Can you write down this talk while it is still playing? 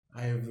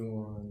Hi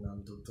everyone,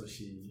 I'm Dr.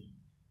 Sheyi,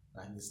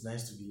 and it's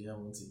nice to be here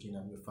once again.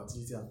 I'm a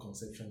fertility and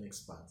conception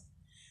expert.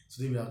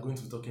 Today we are going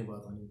to be talking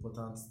about an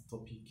important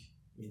topic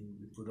in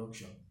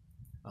reproduction,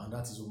 and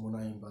that is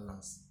hormonal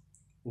imbalance.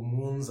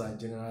 Hormones are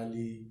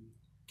generally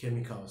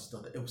chemicals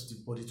that helps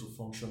the body to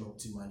function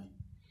optimally,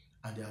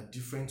 and there are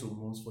different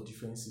hormones for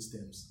different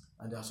systems,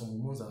 and there are some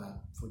hormones that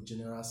are for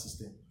general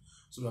system.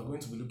 So we are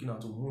going to be looking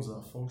at hormones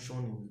that function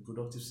in the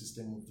reproductive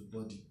system of the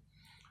body.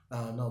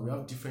 Now we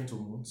have different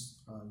hormones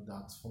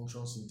that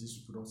functions in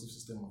this reproductive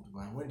system of the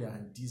body. When they are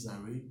in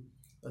disarray,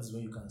 that is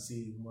when you can say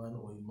a woman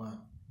or a man.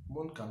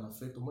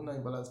 Hormonal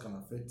imbalance can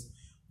affect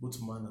both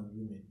man and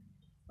women.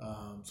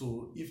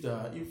 So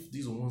if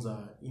these hormones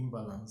are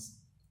imbalanced,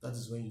 that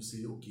is when you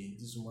say, okay,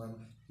 this woman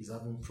is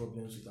having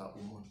problems with her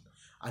hormone.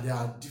 And there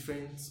are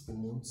different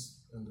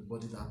hormones in the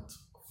body that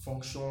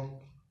function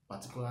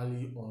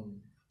particularly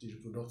on the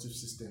reproductive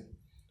system.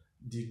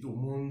 The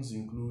hormones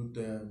include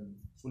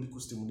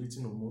follicle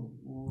stimulating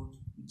hormone,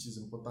 which is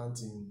important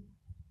in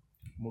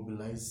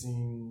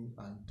mobilizing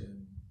and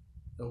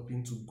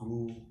helping to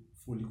grow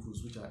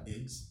follicles, which are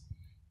eggs.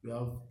 We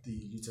have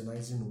the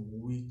luteinizing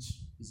hormone, which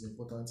is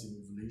important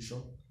in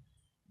ovulation.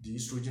 The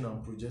estrogen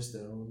and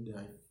progesterone, they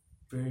are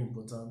very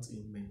important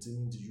in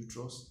maintaining the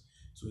uterus,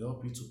 so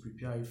help you to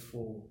prepare it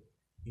for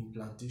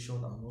implantation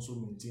and also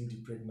maintain the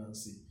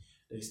pregnancy.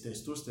 There is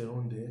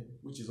testosterone there,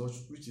 which is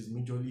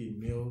majorly a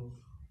male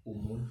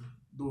hormone,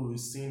 though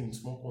it's seen in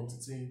small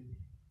quantity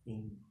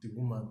in the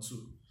woman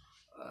too.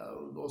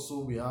 Also,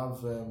 we have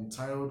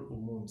thyroid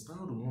hormones.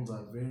 Thyroid hormones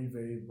are very,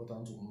 very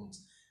important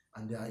hormones,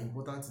 and they are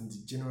important in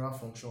the general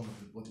function of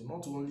the body,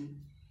 not only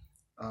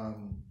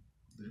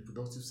the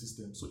reproductive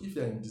system. So if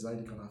they are in desire,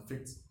 they can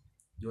affect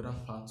the other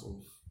parts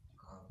of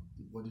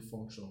the body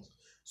functions.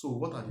 So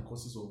what are the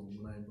causes of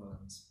hormonal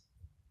imbalance?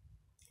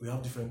 We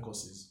have different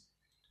causes.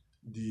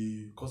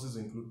 The causes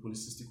include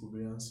polycystic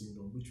ovarian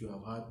syndrome, which we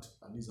have had,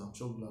 at least I'm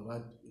sure we have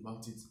heard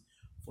about it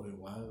for a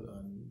while,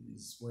 and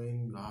it's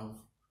when you have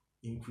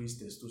increased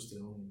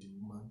testosterone in the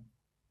woman,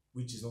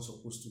 which is not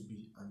supposed to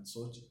be, and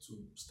such to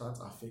start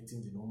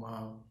affecting the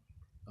normal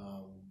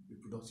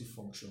reproductive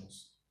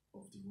functions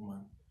of the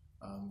woman.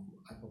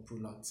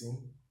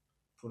 Hyperprolactin.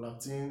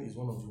 Prolactin is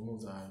one of the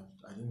hormones that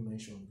I didn't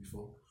mention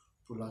before.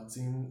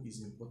 Prolactin is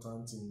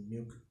important in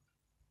milk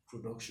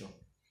production.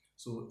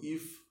 So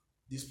if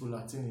this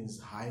prolactin is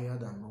higher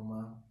than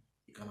normal,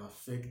 it can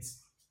affect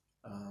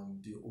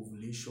the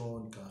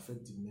ovulation, it can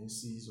affect the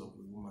menses of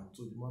the woman.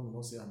 So the woman will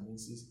not say her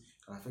menses,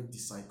 it can affect the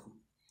cycle.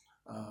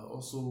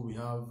 Also, we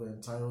have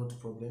thyroid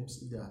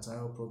problems. If there are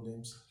thyroid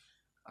problems,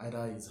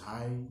 either it's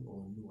high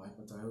or low,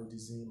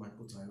 hyperthyroidism,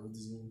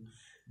 hypothyroidism,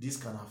 this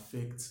can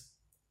affect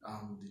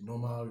the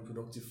normal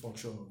reproductive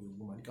function of the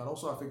woman. It can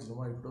also affect the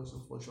normal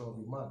reproductive function of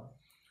the man.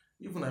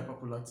 Even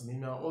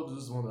hyperprolactinemia, all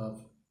those ones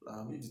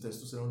that if the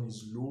testosterone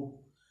is low,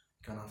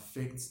 can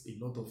affect a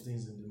lot of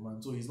things in the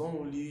man. So it's not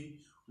only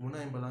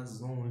hormonal imbalance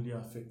is not only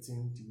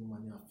affecting the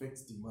woman, it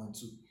affects the man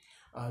too.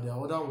 There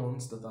are other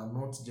ones that are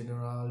not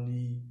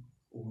generally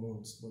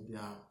hormones, but they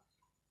are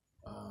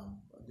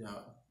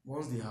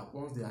once they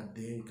are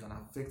there, it can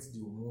affect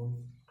the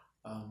hormone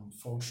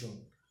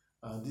function.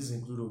 These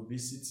include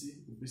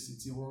obesity.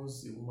 Obesity,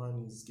 once a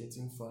woman is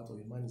getting fat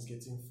or a man is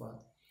getting fat,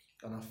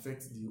 can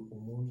affect the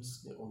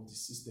hormones of the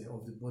system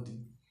of the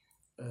body.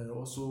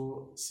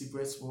 Also,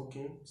 cigarette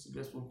smoking.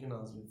 Cigarette smoking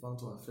has been found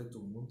to affect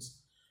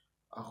hormones.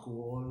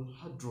 Alcohol,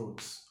 hard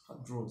drugs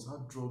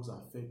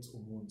affect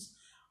hormones.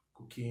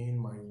 Cocaine,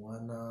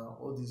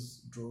 marijuana, all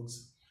these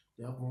drugs,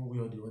 they have one way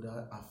or the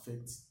other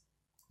affect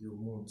the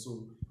hormones.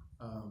 So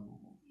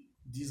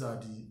these are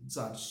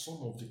some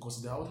of the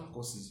causes. There are other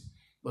causes,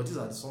 but these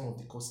are some of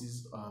the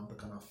causes that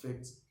can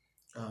affect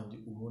the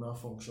hormonal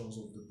functions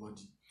of the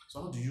body.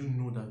 So how do you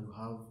know that you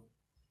have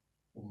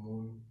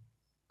hormone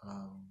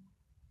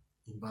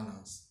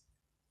imbalance?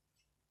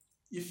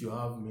 If you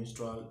have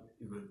menstrual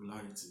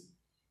irregularity,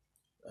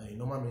 a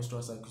normal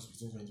menstrual cycle is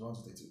between 21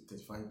 to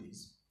 35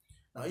 days.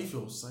 Now, if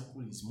your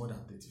cycle is more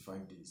than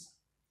 35 days,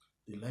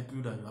 the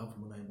likelihood that you have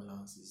hormonal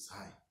imbalance is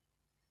high.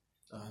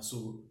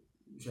 So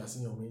if you are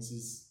seeing your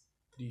menses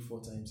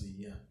 3-4 times a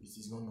year, it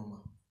is not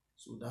normal.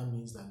 So that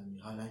means that you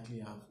may likely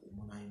have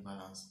hormonal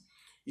imbalance.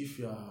 If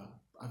you are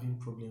having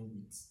problem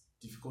with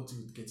difficulty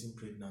with getting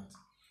pregnant,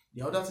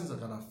 the other things that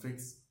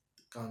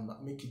can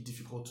make it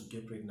difficult to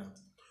get pregnant,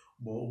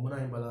 but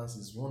hormonal imbalance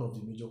is one of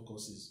the major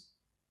causes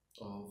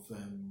of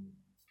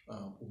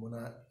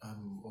hormonal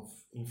of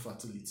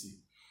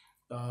infertility.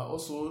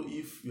 Also,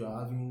 if you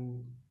are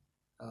having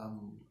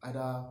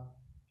either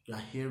you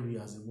are hairy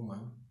as a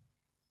woman,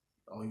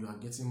 or you are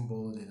getting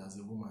balded as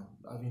a woman,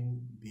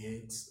 having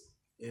beards,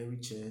 hairy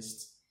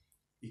chest,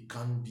 it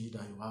can be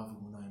that you have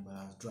hormonal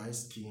imbalance. Dry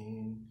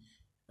skin,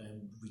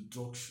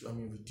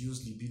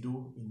 reduced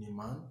libido in a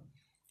man,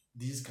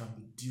 these can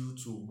be due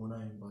to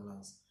hormonal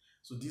imbalance.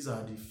 So these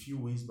are the few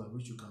ways by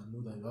which you can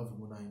know that you have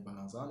hormonal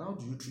imbalance. And how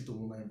do you treat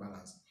hormonal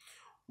imbalance?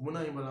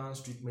 Hormonal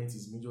imbalance treatment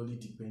is majorly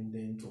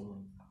dependent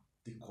on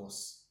the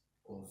cause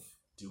of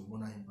the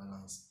hormonal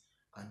imbalance,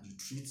 and you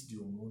treat the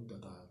hormones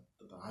that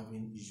that are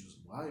having issues.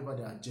 However,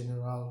 there are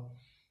general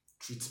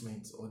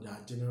treatments or there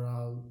are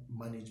general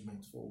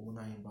management for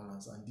hormonal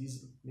imbalance, and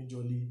this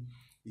majorly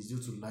is due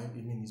to life.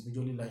 I mean, it's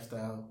majorly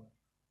lifestyle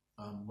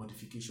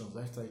modifications,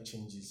 lifestyle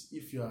changes.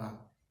 If you are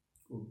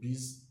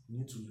obese, you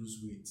need to lose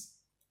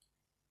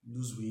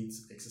weight,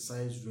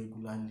 exercise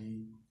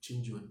regularly,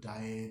 change your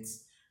diet.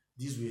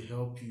 This will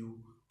help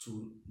you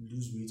to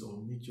lose weight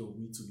or make your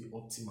weight to be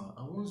optimal.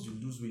 And once you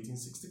lose weight, in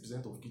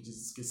 60% of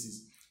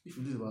cases, if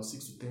you lose about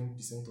 6 to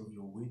 10% of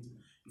your weight,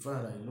 you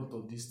find that a lot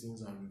of these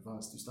things are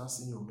reversed. You start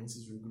seeing your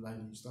menses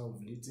regularly, you start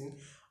ovulating,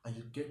 and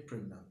you get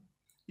pregnant.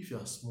 If you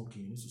are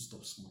smoking, you need to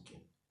stop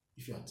smoking.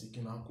 If you are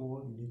taking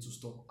alcohol, you need to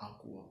stop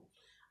alcohol.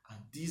 And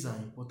these are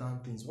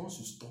important things. Once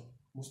you stop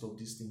most of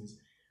these things,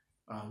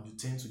 you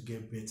tend to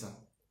get better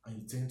and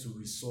you tend to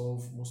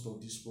resolve most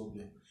of these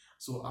problems.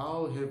 So,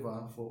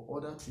 however, for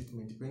other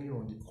treatment, depending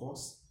on the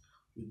course,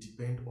 will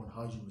depend on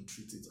how you will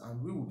treat it.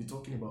 And we will be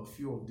talking about a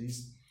few of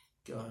these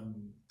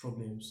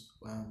problems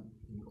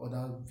in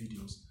other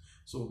videos.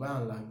 So, by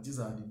and large, these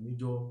are the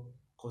major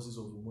causes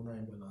of hormonal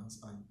imbalance,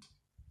 and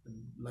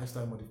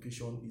lifestyle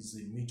modification is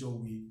a major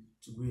way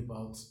to go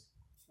about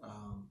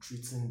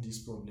treating this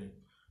problem.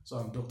 So,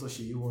 I'm Dr.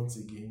 Sheyi once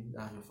again,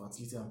 your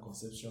fertility and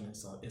conception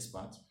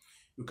expert.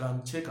 You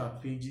can check our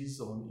pages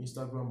on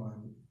Instagram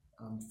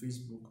and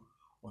Facebook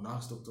on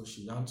Ask Dr.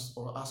 Sheyi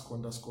or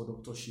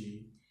Ask_Dr.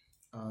 Sheyi,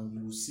 and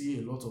you will see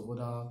a lot of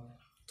other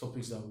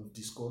topics that we've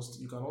discussed.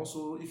 You can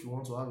also, if you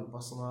want to have a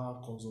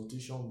personal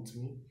consultation with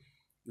me,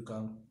 you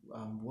can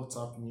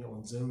WhatsApp me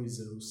on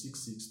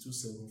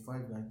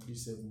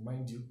 08066275937.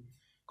 Mind you,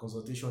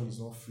 consultation is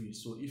not free.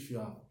 So if you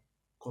are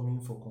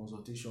coming for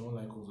consultation,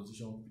 online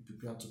consultation, be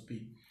prepared to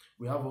pay.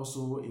 We have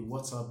also a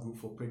WhatsApp group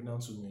for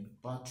pregnant women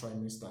per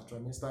trimester.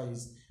 Trimester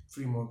is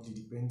 3 monthly,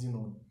 depending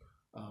on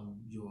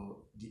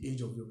the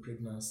age of your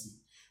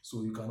pregnancy.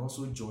 So you can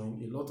also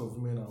join. A lot of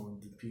women are on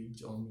the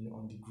page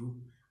on the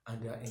group,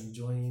 and they are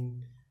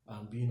enjoying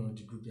being on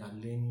the group. They are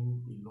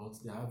learning a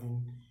lot. They are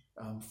having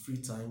free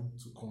time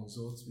to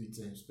consult with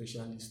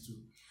specialists too.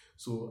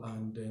 So,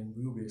 and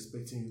we will be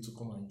expecting you to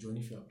come and join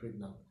if you are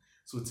pregnant.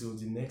 So till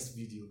the next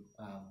video,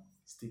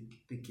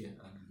 take care.